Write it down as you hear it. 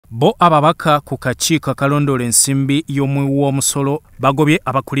Bo ababaka ku kakiiko akalondoola ensimbi y'omuwi w'omusolo bagobye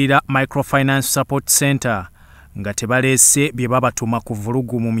abakulira Microfinance Support Center nga tebaleese bye babatuma ku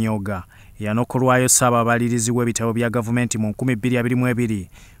Vvulugu mu Myoga yanokolwayo ssaababalirizi w'ebitabo bya gavumenti mu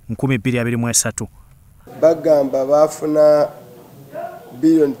 2022-2023. Bagamba bafuna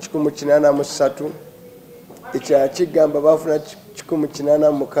bilioni 183, ekirala kigamba bafuna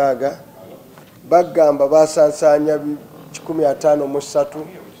 186, bagamba basansanya 153,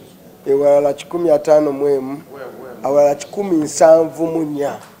 ewalala 151, awalala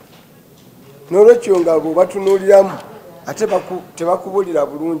 174. N'olwekyo nga bwe batunuuliramu ate tebakubulira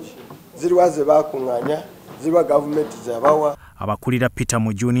bulungi ziriwa ze bakuŋŋaanya, ziriwa gavumenti zabawa. Abakulira Peter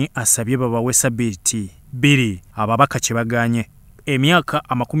Mujuni asabye babawe ssabbiiti 2 ababaka kye baganye. Emyaka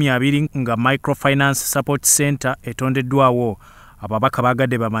 20 nga Microfinance Support Center etondeddwawo, ababaka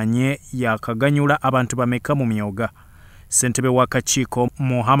bagadde bamanye yakaganyula abantu bameka mu Myoga. Ssentebe w'akakiiko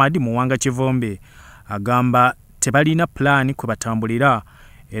Muhammad Muwanga Kivombe agamba tebalina pulaani kwe batambulira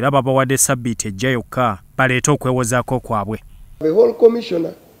era babawadde ssabbiiti ejja yokka baleete okwewozaako kwabwe. The whole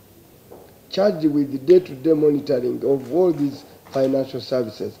commissioner charged with the day-to-day monitoring of all these financial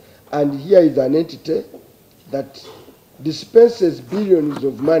services, and here is an entity that dispenses billions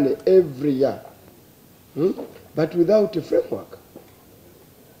of money every year, but without a framework.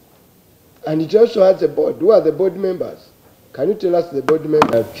 And it also has a board. Who are the board members? Can you tell us the board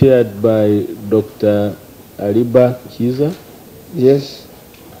members? Chaired by Dr. Aliba Kiza. Yes.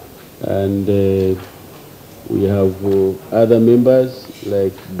 And we have other members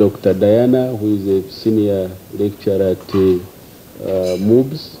like Dr. Diana, who is a senior lecturer at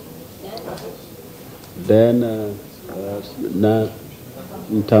MUBS. Diana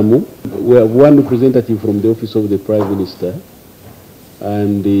Ntamu. We have one representative from the Office of the Prime Minister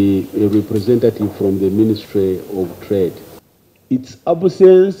and a representative from the Ministry of Trade. Its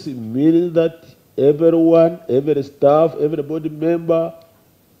absence means that everyone, every staff, every board member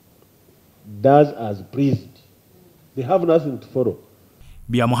does as pleased. They have nothing to follow.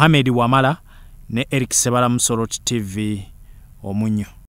 Bya Mohamed Wamala ne Eric Sebala Musoroti TV Omunyo.